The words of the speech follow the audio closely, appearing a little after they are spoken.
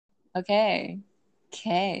Okay.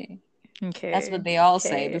 Okay. That's what Okay. they all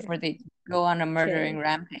say Okay. before they go on a Okay. murdering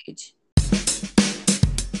rampage.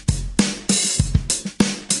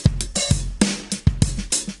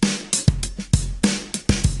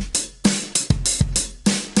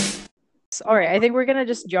 All right, I think we're gonna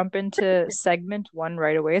just jump into segment one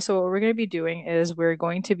right away. So what we're gonna be doing is we're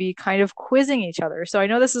going to be kind of quizzing each other. So I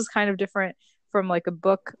know this is kind of different from like a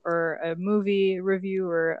book or a movie review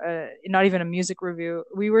or not even a music review.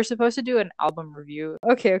 We were supposed to do an album review.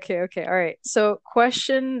 Okay, okay, okay. All right. So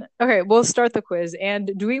question. Okay, we'll start the quiz.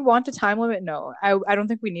 And do we want a time limit? No, I don't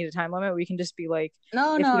think we need a time limit. We can just be like,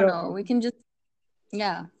 No, if you no, don't. no. We can just,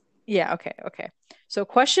 yeah. Yeah. Okay. Okay. So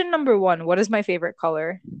question number one. What is my favorite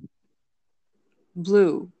color?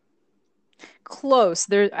 Blue. Close.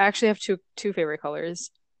 There, I actually have two favorite colors.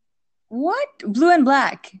 What? Blue and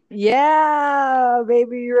black. Yeah,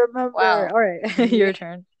 baby, you remember. Wow. All right, Yeah. your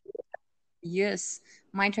turn. Yes.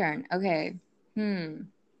 My turn. Okay. Remember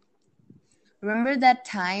that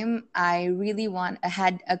time I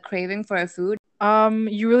had a craving for a food?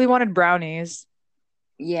 You really wanted brownies.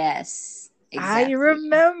 Yes, I exactly.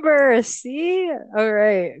 remember. See? All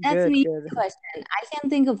right, That's an good, easy good. question. I can't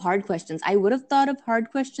think of hard questions. I would have thought of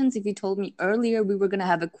hard questions if you told me earlier we were gonna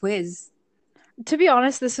have a quiz. To be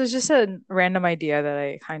honest, this was just a random idea that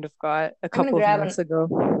I kind of got a I'm gonna couple of grab minutes an ago.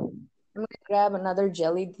 I'm gonna grab another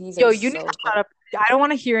jelly. These Yo, are you need to so good. shut up. I don't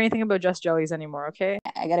want to hear anything about Just Jellies anymore, okay?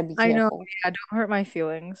 I gotta be I know. careful. Yeah, don't hurt my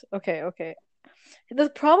feelings. Okay, okay. The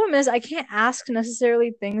problem is I can't ask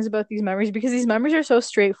necessarily things about these memories because these memories are so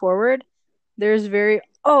straightforward. There's very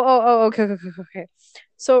okay, okay, okay, okay.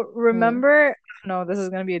 So Hmm. remember, no, this is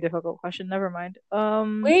gonna be a difficult question. Never mind.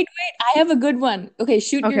 Wait, I have a good one. Okay,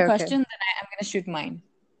 shoot your Okay, okay. question, then I'm gonna shoot mine.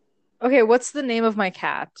 Okay, what's the name of my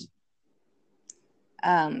cat?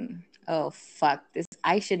 Oh fuck, this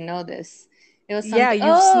I should know this. It was Yeah, something.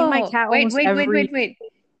 you've seen my Oh, cat almost every wait.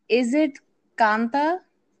 Is it Kanta?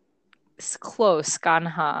 close,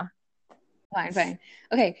 Kanha. Fine.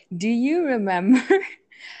 Okay, do you remember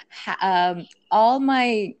all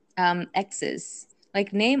my exes?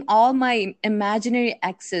 Like, name all my imaginary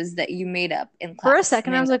exes that you made up in For a class.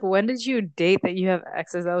 second, I Name was them. like, when did you date that you have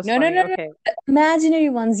exes? That was No, no, funny. no, no. Okay. The imaginary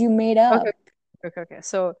ones you made Okay, up. okay, okay.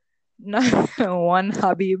 So no, one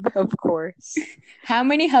Habib, of course. How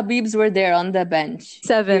many Habibs were there on the bench? Do you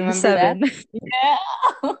Seven, remember that? seven.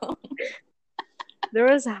 Yeah. There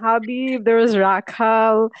was Habib, there was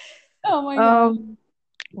Rakhal. Oh my God. Um,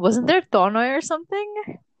 wasn't there Tonoy or something?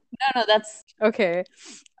 No, that's Okay.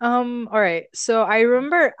 All right. So I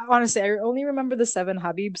remember, honestly, I only remember the seven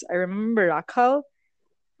Habibs. I remember Rakhal.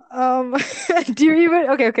 Um, do you even,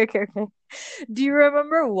 okay. Do you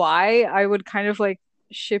remember why I would kind of like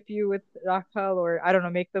ship you with Rakhal or I don't know,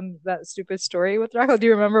 make them that stupid story with Rakhal? Do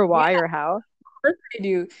you remember yeah. why or how? Course I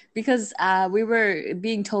do because we were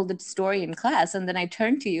being told the story in class, and then I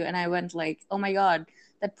turned to you and I went like, "Oh my God,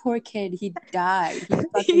 that poor kid, he died. He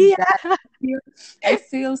fucking died. Yeah. I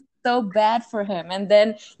feel so bad for him." And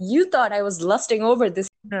then you thought I was lusting over this.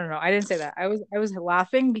 No, I didn't say that. I was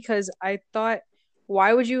laughing because I thought,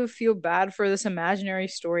 why would you feel bad for this imaginary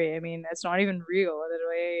story? I mean, it's not even real.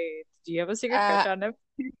 Wait, do you have a secret crush Uh, on him?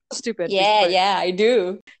 Stupid, yeah, but yeah, I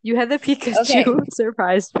do. you had the Okay, Pikachu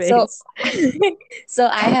surprise so face. so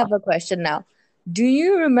I have a question now. Do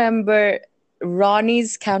you remember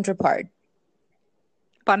Ronnie's counterpart?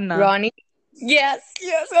 Panna. Ronnie? Yes.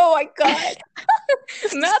 Oh my God,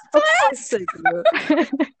 math Of course class. I do.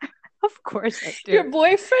 Of course I Your do.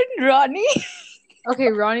 boyfriend, Ronnie? Okay,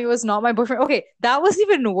 Ronnie was not my boyfriend. Okay, that was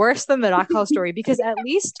even worse than the Rakhal story because at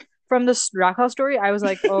least from the Rakhal story, I was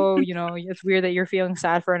like, oh, it's weird that you're feeling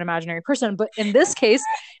sad for an imaginary person. But in this case,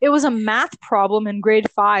 it was a math problem in grade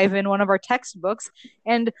five in one of our textbooks.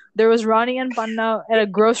 And there was Ronnie and Panna at a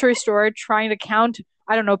grocery store trying to count,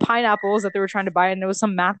 I don't know, pineapples that they were trying to buy. And it was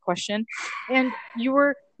some math question. And you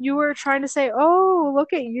were trying to say, "Oh,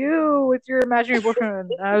 look at you with your imaginary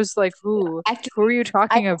boyfriend." And I was like, "Who? Who are Actually, you I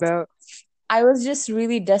talking about?" I was just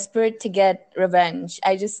really desperate to get revenge.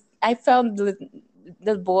 I found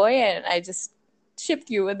the boy and I just shipped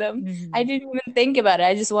you with him. I Mhm. didn't even think about it.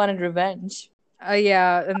 I just wanted revenge.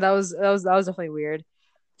 Yeah, and that was definitely weird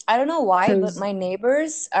I don't know why, but because my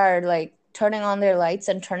neighbors are like turning on their lights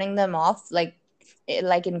and turning them off like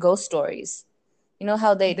in ghost stories. You know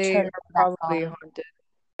how they they turn are them back probably on? haunted.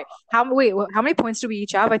 How many points do we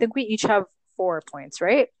each have? I think we each have 4 points,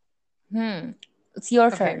 right? It's your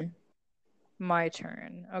Okay, turn. my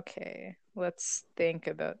turn. Okay, let's think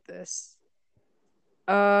about this.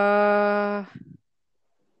 Uh,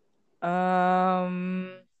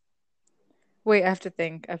 um, wait, I have to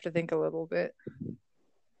think. I have to think a little bit.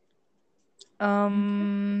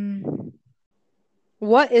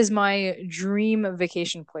 What is my dream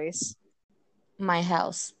vacation place? My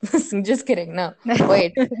house. Just kidding. No.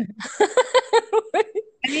 Wait. I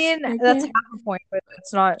mean, that's Okay. half a point, but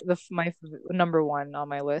it's not my number one on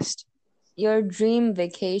my list. Your dream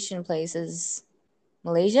vacation place is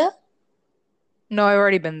Malaysia? No, I've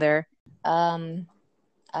already been there. Um,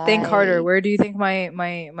 Think harder. I Where do you think my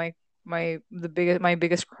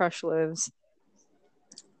biggest crush lives?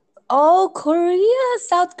 Oh, Korea,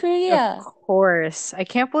 South Of Korea. course. I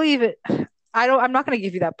can't believe it. I'm not gonna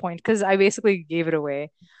give you that point because I basically gave it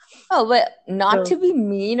away. Oh, but not So to be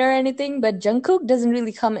mean or anything, but Jungkook doesn't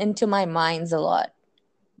really come into my minds a lot.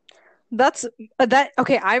 that's that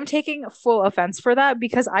okay, I'm taking full offense for that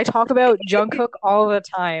because I talk about Jungkook all the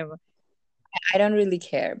time. I don't really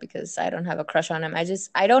care because I don't have a crush on him.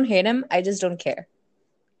 I don't hate him. I just don't care.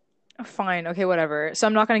 Fine, okay, whatever. So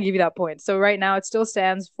I'm not gonna give you that point. So right now it still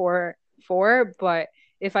stands for four, but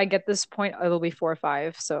if I get this point, it'll be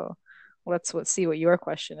 4-5. So let's see what your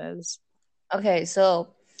question is. Okay, so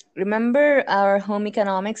remember our home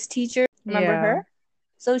economics teacher? Remember Yeah. her?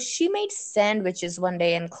 So she made sandwiches one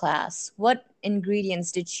day in class. What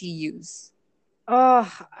ingredients did she use? Oh,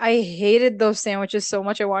 I hated those sandwiches so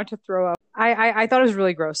much. I wanted to throw up. I thought it was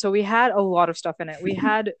really gross. So we had a lot of stuff in it. We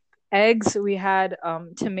had eggs. We had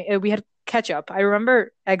tomato. We had ketchup. I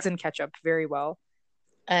remember eggs and ketchup very well.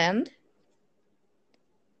 And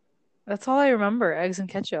That's all I remember. Eggs and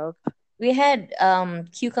ketchup. we had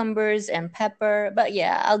cucumbers and pepper, but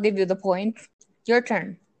yeah, I'll give you the point. Your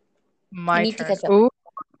turn. You My need to turn. catch up. Oh,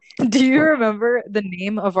 do you remember the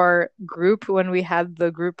name of our group when we had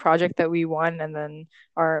the group project that we won, and then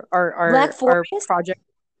Black our Forest? project?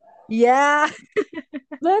 Yeah.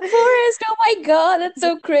 Black Forest. Oh my God, that's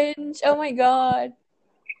so cringe. Oh my God.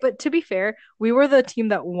 But to be fair, we were the team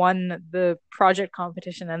that won the project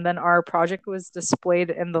competition, and then our project was displayed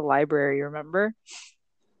in the library, remember?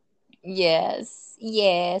 Yes,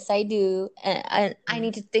 yes, I do. And I Mm.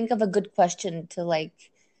 need to think of a good question to like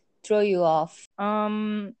throw you off.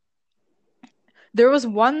 Um, there was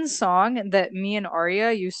one song that me and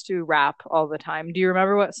Arya used to rap all the time. Do you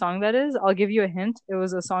remember what song that is? I'll give you a hint. It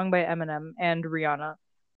was a song by Eminem and Rihanna.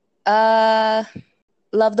 Uh,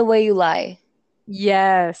 Love the Way You Lie.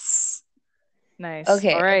 Yes. Nice. All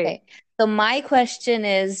Okay, right. okay. So my question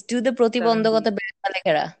is, do the Seven প্রতিবন্ধকতা deep. বেড়ে গেলে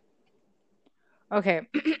কেডা? Okay.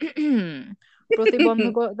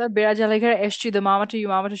 প্রতিবন্ধকতা বেড়া জায়গায় এসছি the mama to you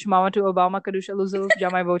mama to mama to Obama kadusha luzul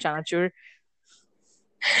jamai bo chanachur.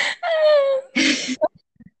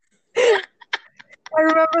 I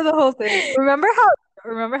remember the whole thing.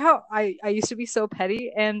 Remember how I used to be so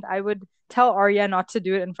petty and I would tell Arya not to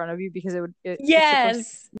do it in front of you because it's supposed to.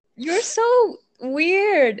 Yes, you're so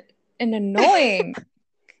weird and annoying.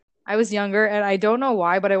 I was younger and I don't know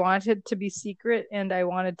why, but I wanted it to be secret and I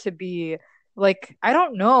wanted to be like I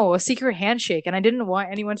don't know, a secret handshake and I didn't want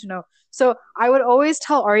anyone to know. So I would always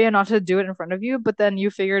tell Arya not to do it in front of you, but then you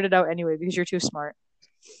figured it out anyway because you're too smart.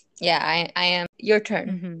 Yeah, I am. Your turn.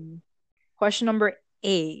 Hmm. Question number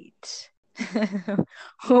 8.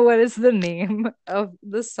 What is the name of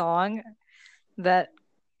the song that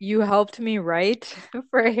you helped me write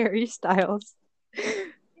for Harry Styles?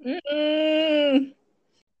 Mm,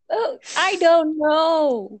 oh, I don't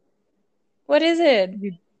know. What is it?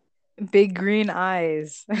 Big green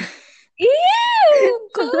eyes. Ew,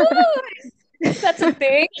 good. That's a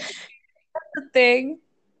thing. That's a thing.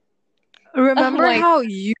 Oh Remember my, how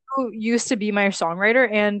you used to be my songwriter,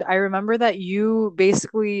 and I remember that you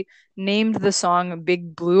basically named the song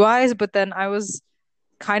Big Blue Eyes, but then I was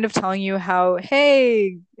kind of telling you how,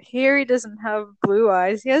 hey, Harry doesn't have blue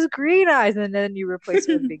eyes, he has green eyes, and then you replaced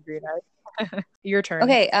it with big green eyes. Your turn.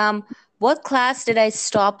 okay. What class did I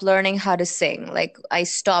stop learning how to sing? Like I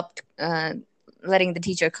stopped letting the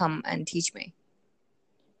teacher come and teach me.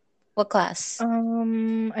 What class?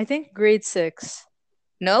 I think grade 6.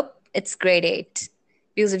 Nope, it's grade 8.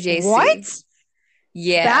 Because of JC. What?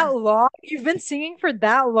 Yeah. That long? You've been singing for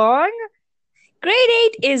that long? Grade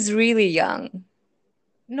 8 is really young.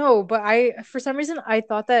 No, but for some reason, I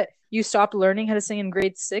thought that you stopped learning how to sing in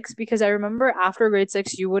grade 6 because I remember after grade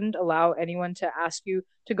 6, you wouldn't allow anyone to ask you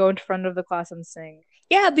to go in front of the class and sing.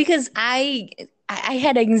 Yeah, because I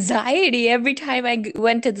had anxiety every time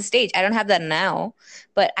went to the stage. I don't have that now,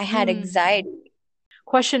 but I had Hmm. anxiety.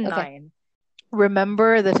 Question Okay. 9.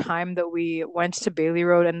 Remember the time that we went to Bailey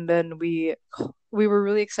Road and then we were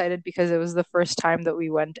really excited because it was the first time that we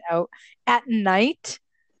went out at night.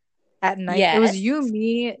 At night. It was Yes. you,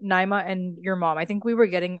 me, Naima, and your mom. I think we were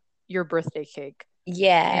getting your birthday cake. And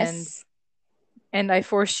Yes. and I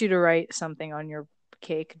forced you to write something on your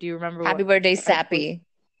cake. Do you remember Happy what birthday, I forced? Sappy.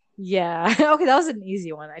 Yeah. Okay, that was an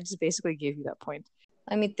easy one. I just basically gave you that point.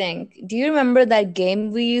 Let me think. Do you remember that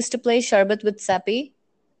game we used to play, Sharbat with Sappy?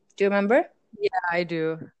 Do you remember? Yeah, I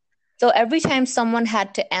do. So every time someone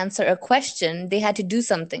had to answer a question, they had to do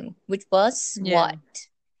something, which was Yeah. what?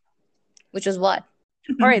 Which was what?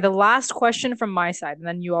 All right, the last question from my side, and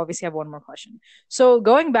then you obviously have one more question. So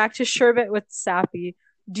going back to Sherbet with Sappy,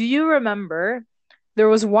 do you remember there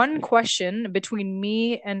was one question between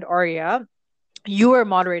me and Arya? You were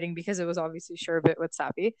moderating because it was obviously Sherbet with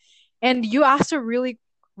Sappy, and you asked a really,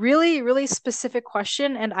 really, really specific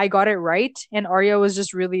question, and I got it right, and Arya was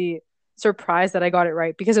just really surprised that I got it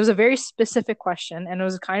right because it was a very specific question and it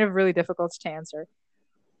was kind of really difficult to answer.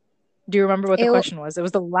 Do you remember what the It question was? It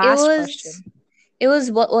was the it last was question. it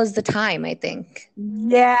was what was the time, I think.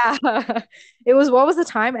 Yeah. It was what was the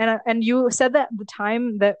time? And you said that the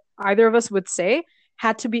time that either of us would say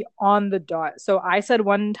had to be on the dot. So I said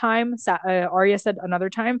one time, Arya said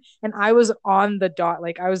another time, and I was on the dot.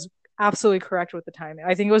 Like I was absolutely correct with the time.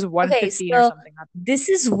 I think it was Okay, 1:15 or so something. this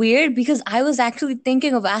is weird because I was actually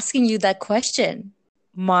thinking of asking you that question.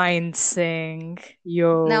 Mind sync.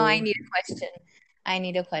 Now I Yo. need a question. I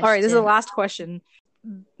need a All right, this is the question. last question.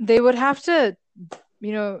 They would have to,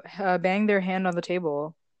 bang their hand on the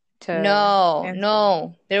table to No, answer.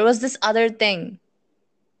 no. There was this other thing.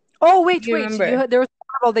 Oh, Do wait, you wait. remember? There was a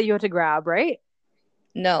bottle that you had to grab, right?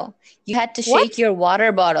 No. You had to shake What? your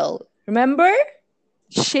water bottle. Remember?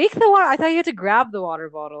 Shake the water? I thought you had to grab the water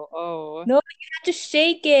bottle. Oh, No, you had to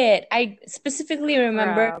shake it. I specifically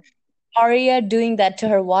remember crap. Arya doing that to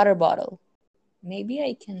her water bottle. Maybe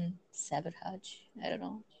I can sabotage. I don't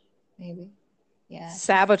know. Maybe. Yeah,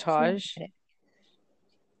 she never Sabotage. did it.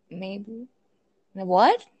 Maybe.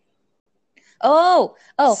 What? Okay.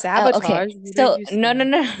 Sabotage? What are So you no,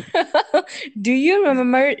 no, saying? no. Do you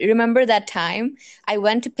remember that time I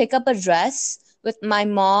went to pick up a dress with my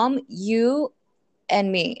mom, you,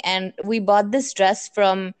 and me, and we bought this dress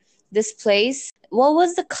from this place. What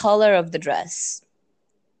was the color of the dress?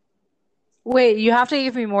 Wait, you have to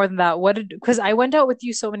give me more than that. Because I went out with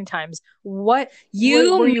you so many times. What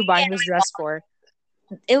You, were me, you buying this dress for?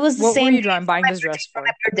 it was the What were same you day buying this dress for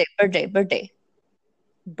my for? birthday.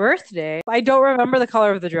 Birthday? I don't remember the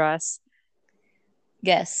color of the dress.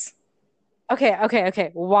 Guess. Okay, okay,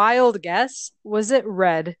 okay. Wild guess. Was it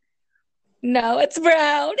red? No, it's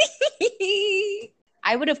brown.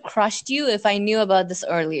 I would have crushed you if I knew about this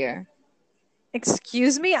earlier.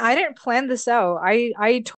 Excuse me? I didn't plan this out. So see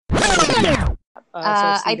I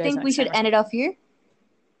you guys think we next should time or end it something. off here.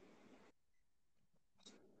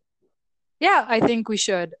 Yeah, I think we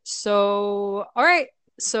should. So, all right.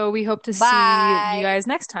 So we hope to see you Bye. guys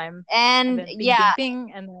next time. And And then bing, yeah, bing,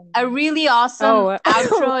 bing. And a then, really awesome oh,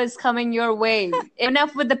 outro is coming your way.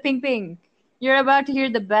 Enough with the ping ping. You're about to hear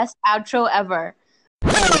the best outro ever.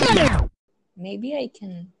 Maybe I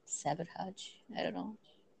can sabotage. I don't know.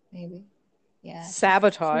 Maybe. Yeah, she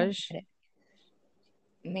never sabotage. did it.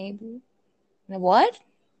 Maybe. What?